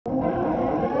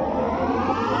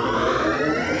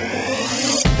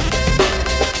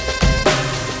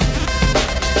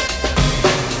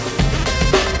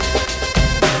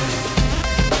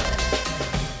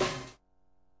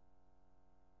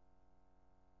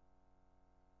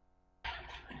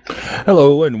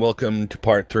Hello and welcome to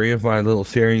part 3 of my little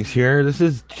series here. This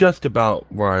is just about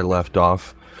where I left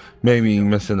off. Maybe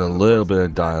missing a little bit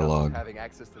of dialogue. Having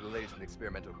access to the latest in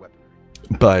experimental weaponry.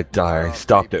 But I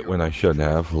stopped it when I should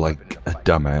have, like a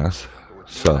dumbass.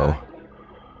 So,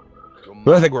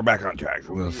 but I think we're back on track.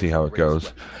 We'll see how it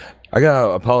goes. I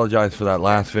gotta apologize for that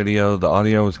last video. The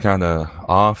audio was kind of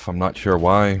off. I'm not sure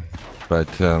why, but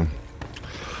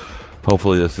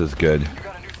hopefully this is good. You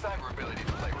got a new cyber ability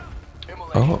to play with.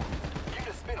 Immolation. Oh. You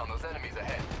just spin on those enemies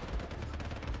ahead.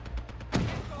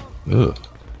 Ugh.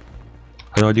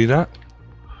 How do I do that?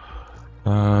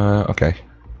 Okay.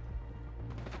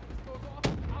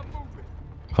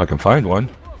 If I can find one.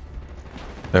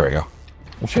 There we go.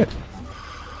 Oh shit.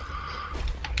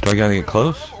 Do I gotta get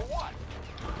close?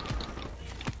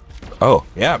 Oh,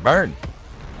 yeah, burn.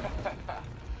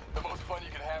 The most fun you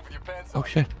can have with your pants Oh on,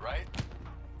 shit. right?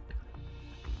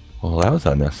 Well, that was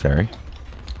unnecessary.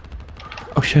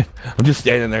 Oh shit. I'm just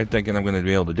standing there thinking I'm gonna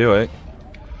be able to do it.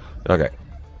 Okay.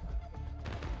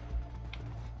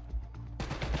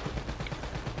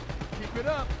 Keep it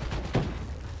up.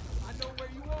 I know where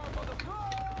you are,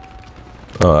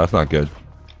 motherfucker. Oh, that's not good.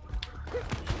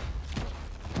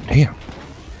 Damn.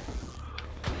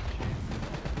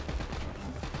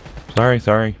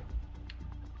 Sorry.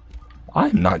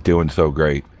 I'm not doing so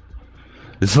great.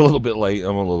 It's a little bit late.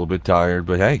 I'm a little bit tired,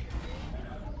 but hey,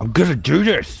 I'm gonna do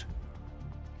this.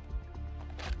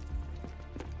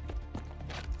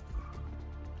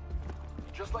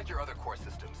 Just like your other core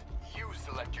systems, you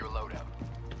select your loadout.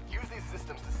 Use these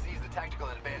systems to seize the tactical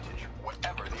advantage,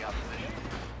 whatever the opposition.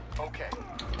 Okay,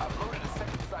 I've loaded a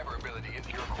second cyber ability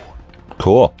into your core.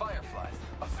 Cool. Fireflies,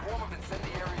 a swarm of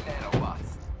incendiary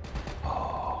nanobots.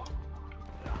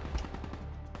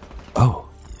 Oh.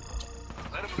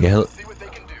 Let them Yeah. loose and see what they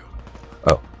can do.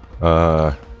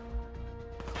 Oh.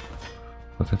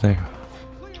 What's that thing?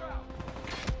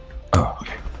 Oh,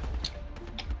 okay.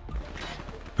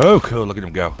 Oh, cool. Look at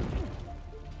him go.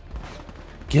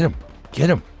 Get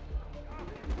him.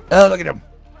 Oh, look at him.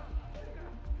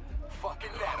 Fucking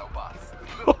nanobots.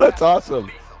 Oh, that's awesome.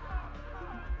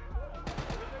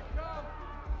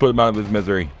 Put him out of his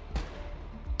misery.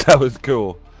 That was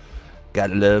cool.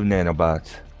 Gotta love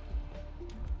nanobots.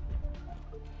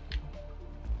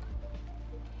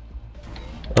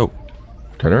 Oh,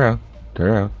 turn around.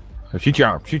 Shoot your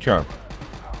arm.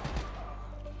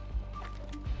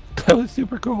 That was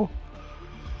super cool.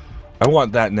 I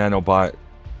want that nanobot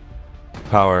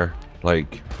power,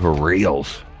 like, for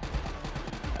reals.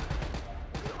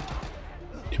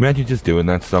 Can you imagine just doing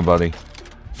that to somebody?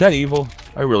 Is that evil?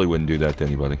 I really wouldn't do that to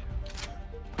anybody.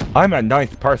 I'm a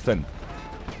nice person.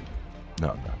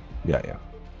 No. Yeah.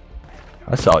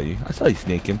 I saw you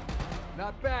sneaking.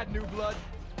 Not bad, new blood.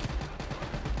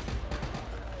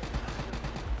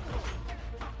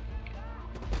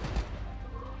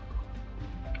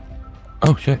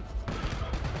 Oh shit.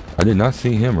 I did not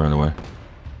see him run away.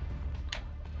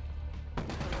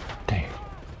 Damn.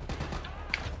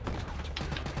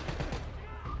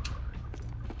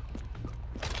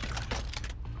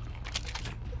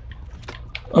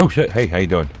 Oh shit. Hey, how you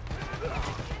doing?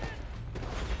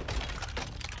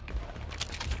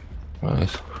 Well,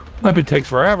 this weapon takes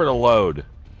forever to load.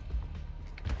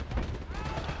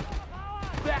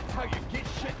 That's how you get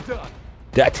shit done.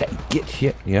 That's how you get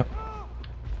shit. Yep.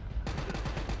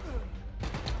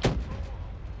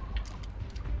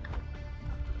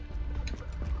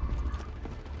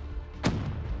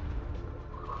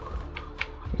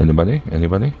 Anybody?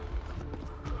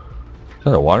 Is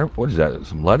that a water? What is that?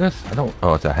 Some lettuce?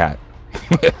 Oh, it's a hat.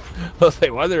 I'll say,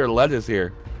 why is there lettuce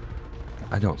here?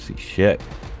 I don't see shit.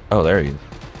 Oh, there he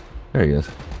is.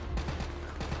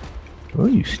 Oh,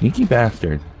 you sneaky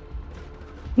bastard.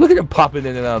 Look at him popping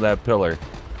in and out of that pillar.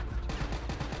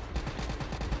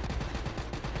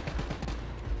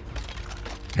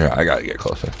 Here, I gotta get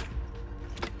closer.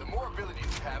 The more abilities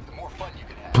you have, the more fun you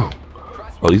can have.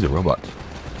 Oh, these are robots.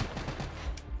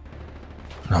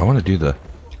 No, I want to do the...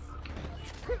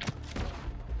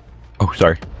 Oh,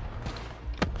 sorry.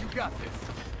 You got this.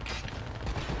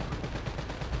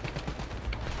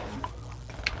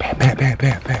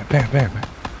 Bam.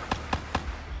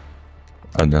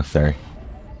 Unnecessary.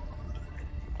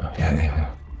 Oh, yeah.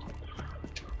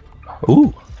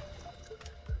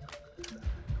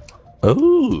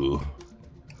 Ooh.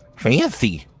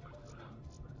 Fancy.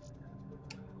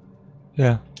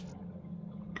 Yeah.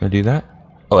 Can I do that?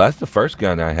 Oh, that's the first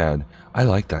gun I had. I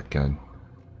like that gun.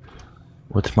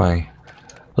 What's my...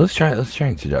 Let's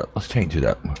change it up.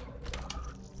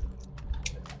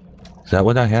 Is that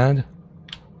what I had?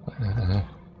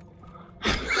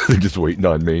 They're just waiting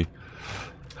on me.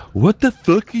 What the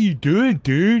fuck are you doing,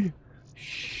 dude?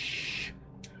 Shh.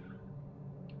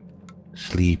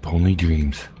 Sleep, only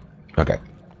dreams. Okay.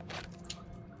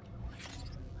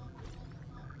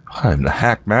 I'm the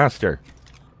hack master.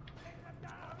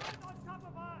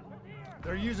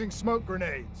 They're using smoke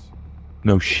grenades.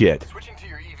 No shit. Switching to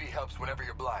your EV helps whenever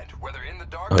you're blind, whether in the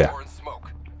dark Oh, yeah. or in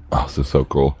smoke. Oh, this is so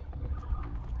cool.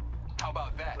 How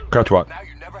about that? Crouch walk. Now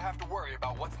you never have to worry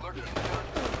about what's lurking in the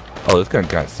dark. Oh, this gun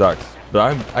kind of sucks.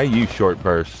 But I use short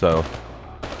burst, so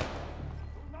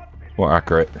more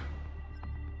accurate.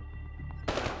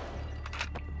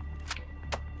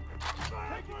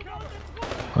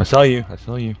 I saw you. I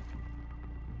saw you.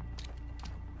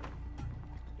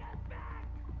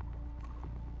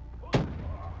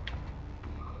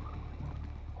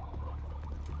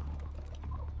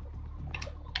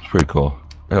 It's pretty cool.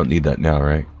 I don't need that now,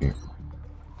 right? Here.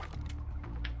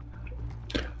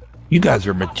 You guys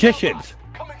are magicians.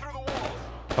 Coming through the walls.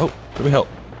 Oh, let me help.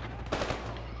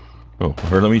 Oh,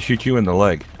 or let me shoot you in the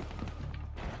leg.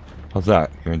 How's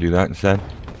that? You gonna do that instead?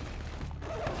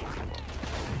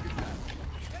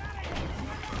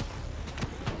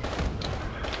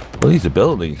 What are these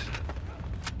abilities?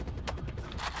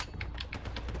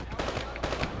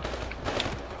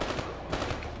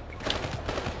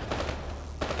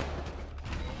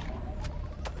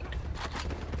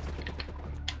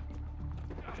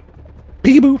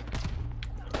 Peekaboo!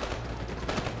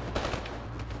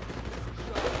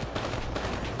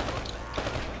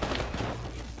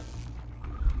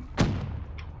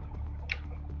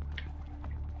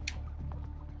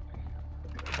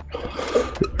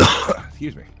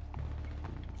 Excuse me.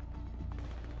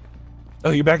 Oh,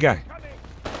 you bad guy.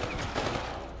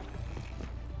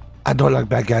 I don't like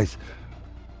bad guys.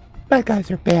 Bad guys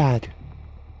are bad.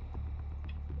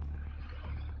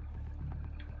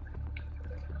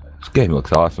 This game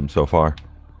looks awesome so far.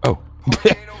 Oh.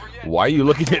 Why are you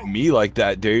looking at me like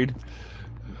that, dude?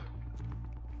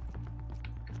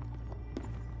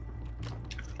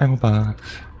 Ammo box.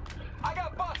 I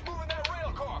got bots moving that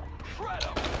rail car. Shred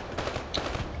 'em.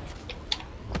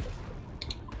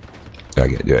 I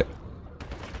gotta do it.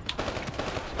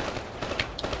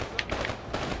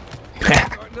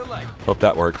 Hope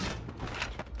that works.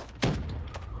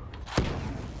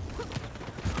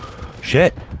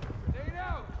 Shit.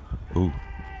 Ooh,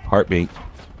 heartbeat.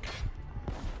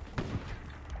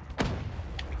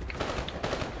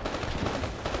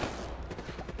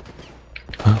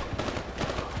 Oh.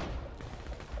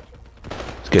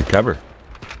 It's good cover.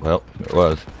 Well, it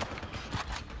was.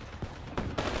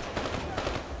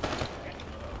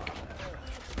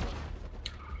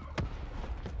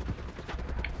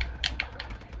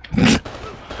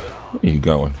 Where are you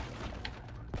going?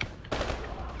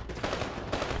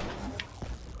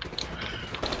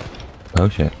 Oh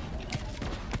shit.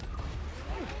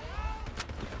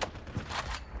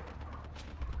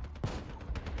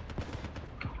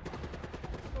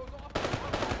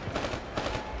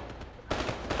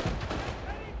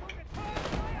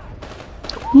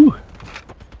 Whew.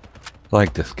 I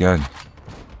like this gun.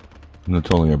 And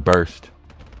it's only a burst.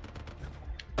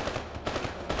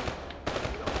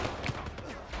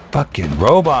 Fucking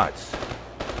robots.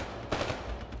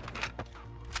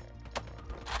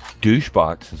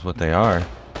 Douchebots is what they are.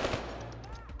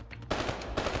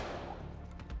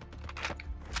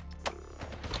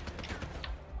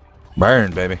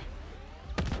 Burn, baby.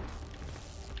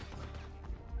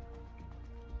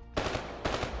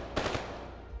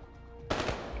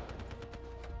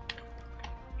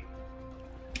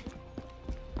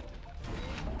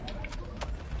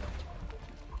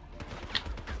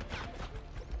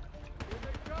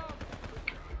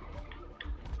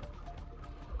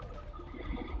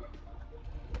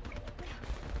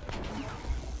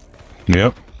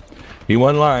 Yep. He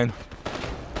won line.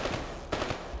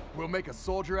 We'll make a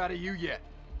soldier out of you yet.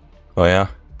 Oh yeah?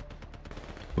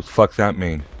 What the fuck's that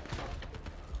mean?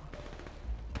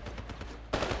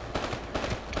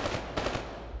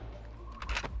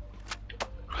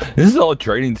 This is all a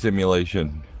training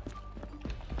simulation.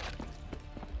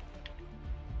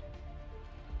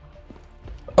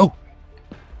 Oh!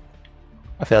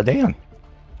 I fell down.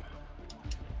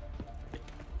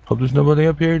 Hope there's nobody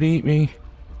up here to eat me.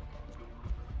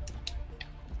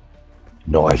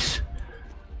 Nice.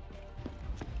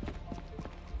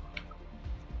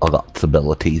 I got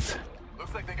abilities.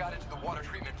 Looks like they got into the water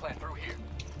treatment plant through here.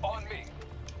 On me.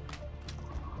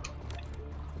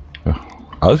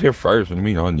 I was here first. What do you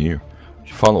mean on you?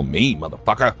 You follow me,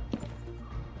 motherfucker.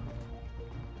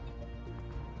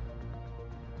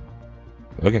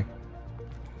 Okay.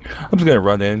 I'm just gonna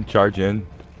run in, charge in,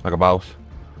 like a mouse.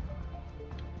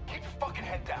 Keep your fucking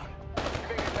head down. You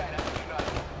may be badass, but you're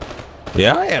not.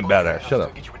 Yeah, I am badass. Shut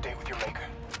up. Get you a date with your maker.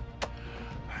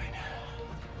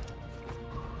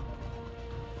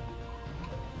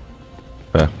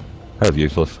 That was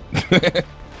useless.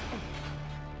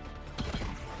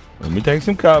 Let me take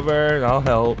some cover and I'll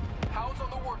help. How's on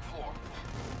the work floor?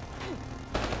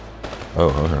 Oh,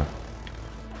 okay.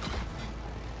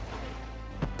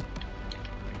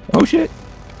 Oh shit!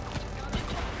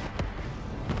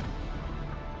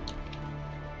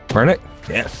 Burn it?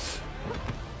 Yes.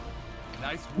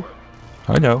 Nice work.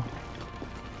 I know.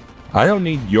 I don't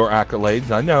need your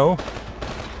accolades, I know.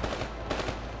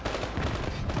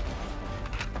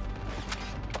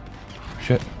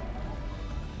 Shit.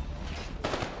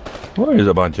 Well, there's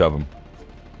a bunch of them.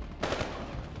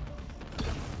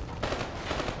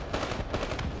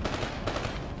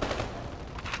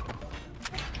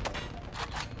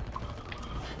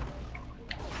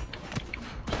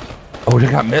 Oh, they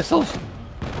got missiles?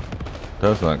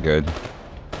 That's not good.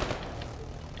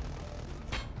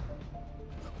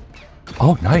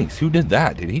 Oh, nice. Who did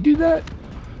that? Did he do that?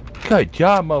 Good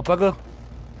job, motherfucker.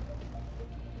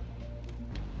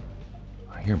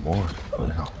 I hear more. Oh,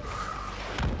 no.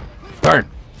 Burn.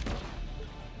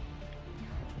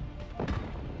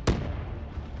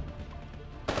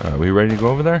 Are we ready to go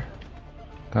over there?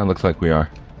 Kinda looks like we are.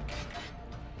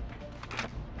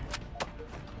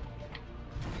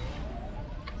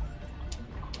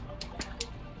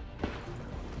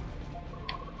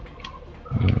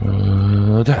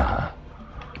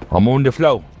 I'm on the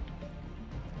flow.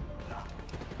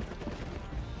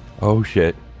 Oh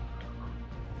shit.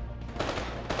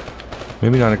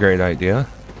 Maybe not a great idea,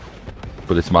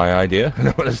 but it's my idea and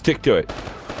I'm gonna stick to it.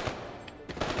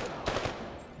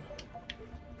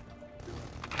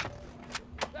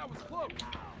 That was close.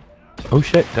 Oh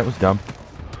shit, that was dumb.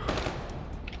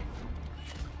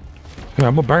 Here,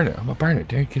 I'm gonna burn it. I'm gonna burn it.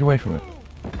 Dude, get away from it.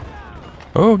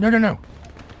 Oh, no, no, no.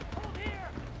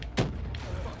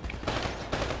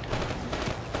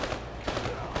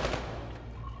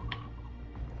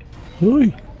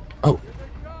 Ooh. Oh,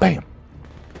 bam.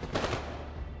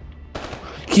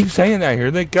 Keep saying that. Here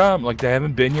they come. Like they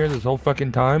haven't been here this whole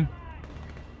fucking time.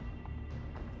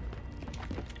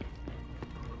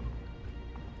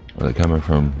 Where are they coming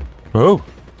from? Oh,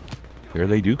 here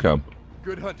they do come.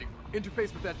 Good hunting.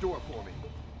 Interface with that door for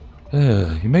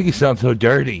me. You make it sound so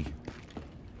dirty.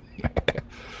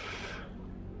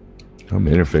 I'm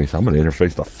gonna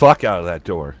interface the fuck out of that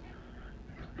door.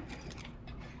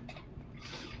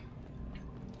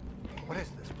 What is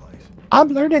this place? I'm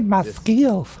learning my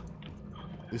skills.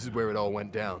 This is where it all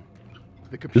went down.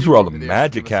 This is where all the over there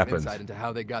magic give us some happens. Insight into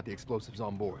how they got the explosives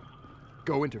on board.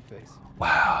 Go interface.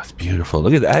 Wow, it's beautiful.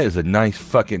 Look at that. That is a nice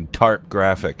fucking tarp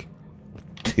graphic.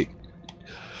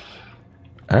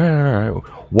 Alright.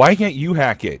 Why can't you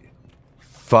hack it?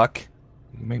 Fuck.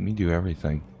 You make me do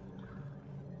everything.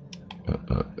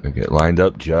 I get lined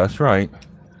up just right.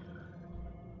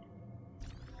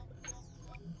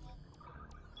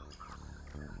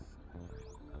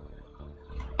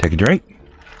 Take a drink.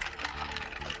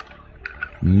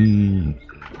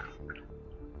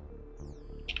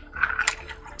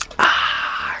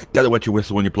 Gotta wet your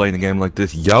whistle when you're playing a game like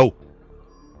this, yo.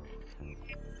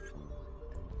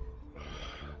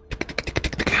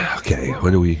 Okay,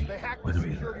 what do we? They hacked the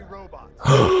security robots.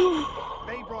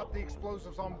 They brought the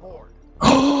explosives on board.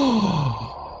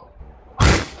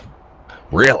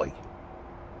 Really?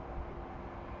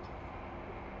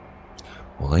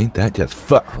 Well, ain't that just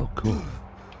fuck? Oh, cool.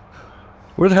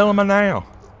 Where the hell am I now?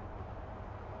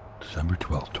 December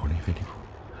 12th, 2054.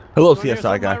 Hello,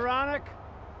 CSI guy. Ironic?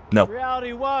 No. The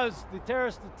reality was, the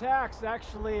terrorist attacks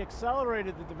actually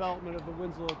accelerated the development of the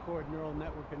Winslow Accord Neural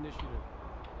Network Initiative.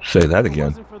 Say that If it again.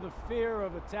 wasn't for the fear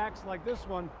of attacks like this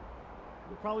one,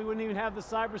 we probably wouldn't even have the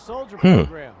Cyber Soldier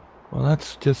program. Well,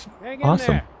 that's just Hang in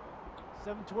awesome.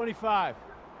 there. 7:25.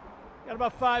 Got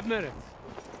about 5 minutes.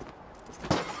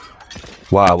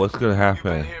 Wow, what's gonna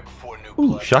happen? Here before New Ooh,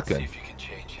 Blood. shotgun. See if you can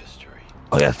change history.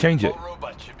 Oh yeah, let's change it. All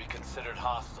robots should be considered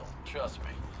hostile. Trust me.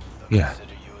 They'll Yeah.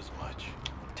 consider you as much.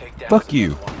 Take down Fuck some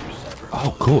you. of the ones you're separate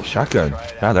Oh, from. cool, shotgun. Try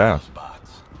it out in Badass. those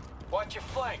spots. Watch your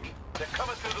flank. They're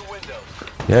coming through the windows.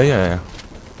 Yeah.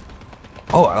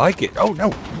 Oh, I like it. Oh no,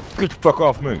 get the fuck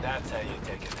off me. That's how you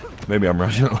take it. Maybe I'm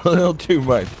rushing a little too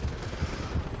much.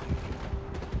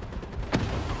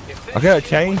 If this I gotta shit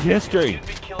change was you, history. You'd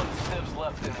be killing civs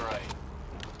left and right.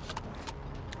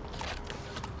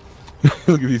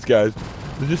 Look at these guys.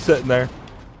 They're just sitting there.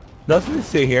 Nothing to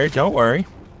see here. Don't worry.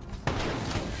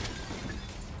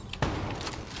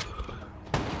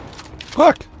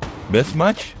 Fuck. Miss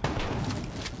much?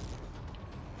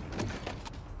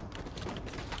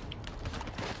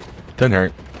 Doesn't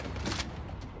hurt.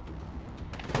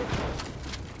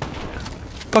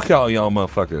 Fuck all y'all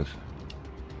motherfuckers.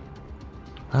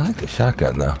 I like the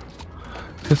shotgun though.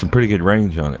 Got some pretty good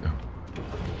range on it.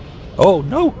 Oh,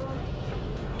 no!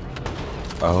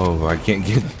 Oh, I can't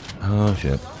get... Oh,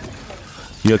 shit.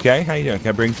 You okay? How you doing? Can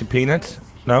I bring some peanuts?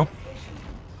 No?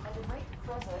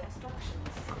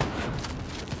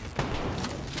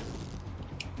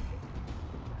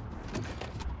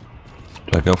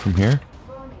 Do I go from here?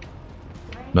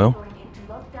 No?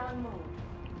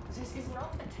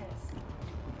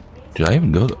 Did I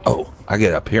even go? Oh, I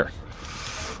get up here.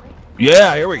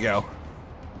 Yeah, here we go.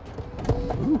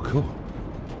 Ooh, cool.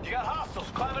 You got hostiles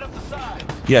climbing up the sides.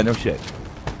 Yeah, no shit.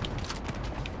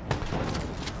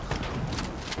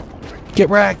 Get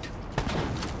wrecked.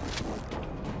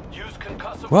 Use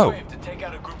concussive Whoa. wave to take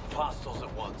out a group of hostiles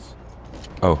at once.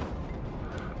 Oh.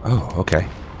 Oh, okay.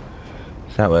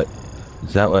 Is that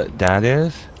what that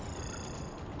is?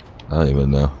 I don't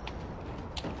even know.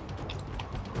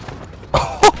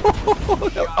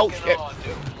 Oh shit.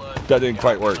 That didn't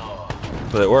quite work.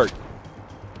 But it worked.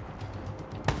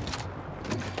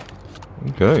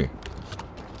 Okay.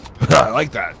 I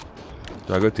like that.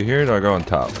 Do I go to here or do I go on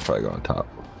top? I'll probably go on top.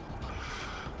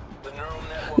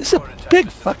 This is a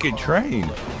big fucking train.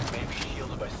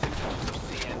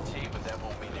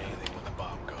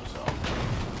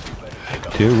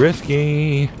 Too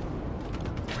risky.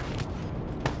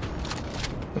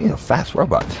 You know, fast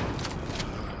robots.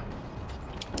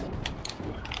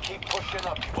 Keep pushing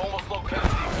up. You've almost located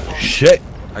the Shit!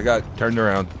 I got turned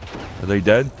around. Are they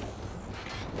dead?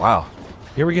 Wow.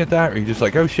 You ever get that? Or you just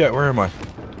like, oh shit, where am I?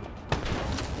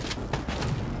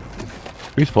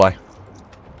 Resupply.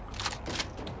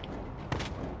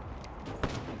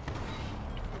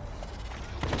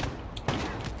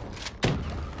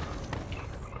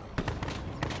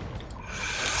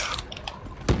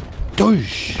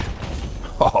 Doosh!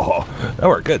 Oh, that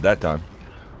worked good that time.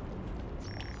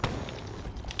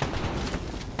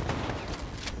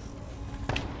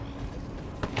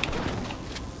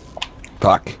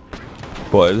 Fuck.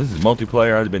 Boy, this is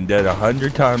multiplayer. I'd have been dead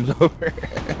 100 times over.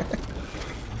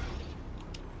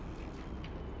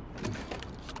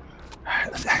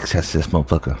 Alright, let's access this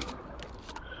motherfucker.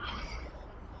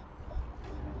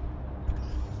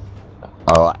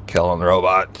 I like killing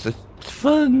robots. It's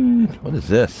fun. What is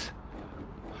this?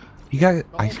 You got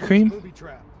ice cream?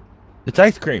 It's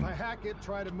ice cream.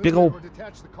 Big old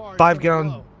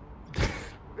 5-gallon.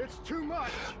 It's too much.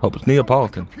 Hope it's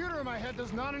Neapolitan. The computer in my head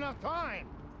does not enough time.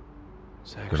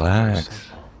 Relax.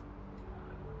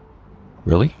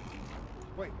 Really?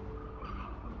 Wait.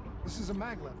 This is a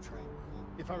maglev train.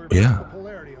 If I reverse Yeah. the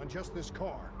polarity on just this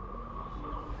car.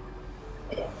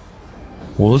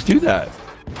 Well, let's do that.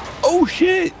 Oh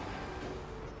shit!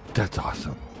 That's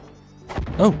awesome.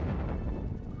 Oh.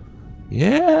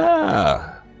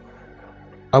 Yeah.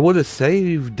 I would have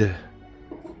saved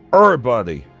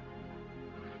everybody.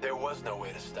 There was no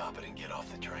way to stop it and get off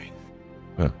the train.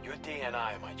 Huh. Your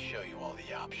DNI might show you all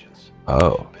the options.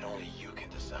 Oh. But only you can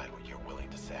decide what you're willing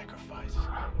to sacrifice.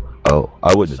 Oh,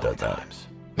 I wouldn't have done that.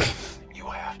 Sometimes you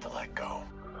have to let go.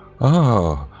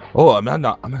 Oh. Oh, I'm in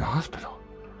the hospital.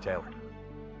 Taylor,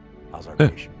 how's our Hey.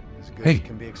 patient? As good Hey. as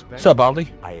can be expected. What's up,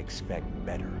 Baldy? I expect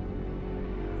better.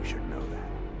 You should know that.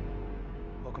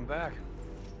 Welcome back.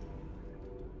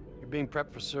 You're being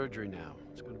prepped for surgery now.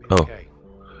 It's gonna be Oh. okay.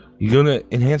 You gonna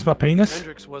enhance my penis?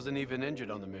 Hendricks wasn't even injured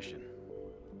on the mission.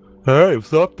 Hey,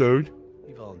 what's up, dude?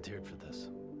 He volunteered for this.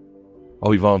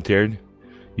 Oh, you volunteered?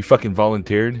 You fucking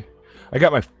volunteered? I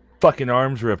got my fucking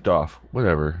arms ripped off.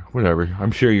 Whatever, whatever.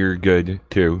 I'm sure you're good,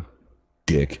 too.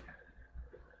 Dick.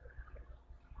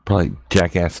 Probably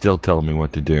jackass still telling me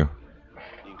what to do.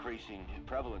 The increasing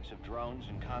prevalence of drones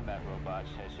and combat robots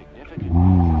has significantly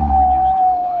reduced the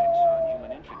reliance on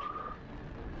human infantry.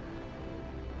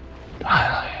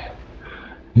 Ugh.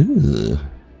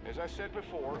 As I said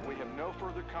before, we have no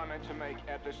further comment to make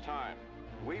at this time.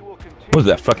 We will continue. What was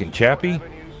that, fucking Chappie?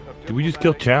 avenues of Did we just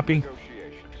kill diplomatic Chappie?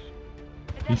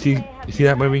 negotiations. You see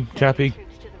that movie, Chappie?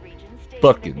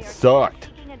 Fucking sucked.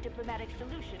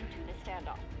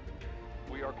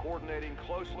 We are coordinating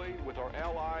closely with our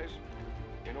allies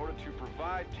in order to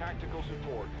provide tactical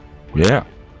support. Yeah.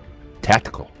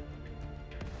 Tactical.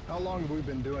 How long have we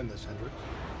been doing this, Hendricks?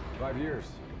 5 years,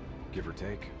 give or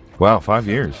take. Wow, 5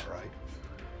 years. Sounds about right.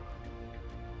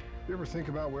 You ever think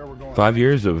about where we're going? 5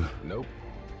 years of Nope.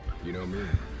 You know me.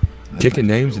 kicking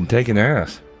names and taking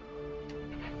ass.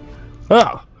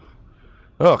 Oh.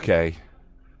 Okay.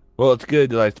 Well, it's good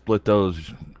that I split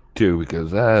those two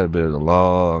because that had been a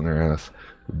long ass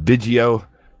video.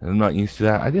 And I'm not used to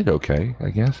that. I did okay, I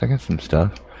guess. I got some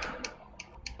stuff.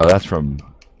 Oh, that's from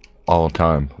all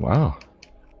time. Wow.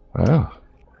 Wow.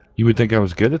 You would think I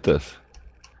was good at this.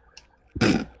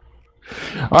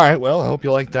 Alright, well, I hope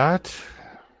you like that.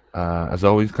 As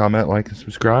always, comment, like, and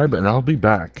subscribe, and I'll be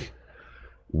back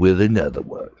with another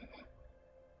one.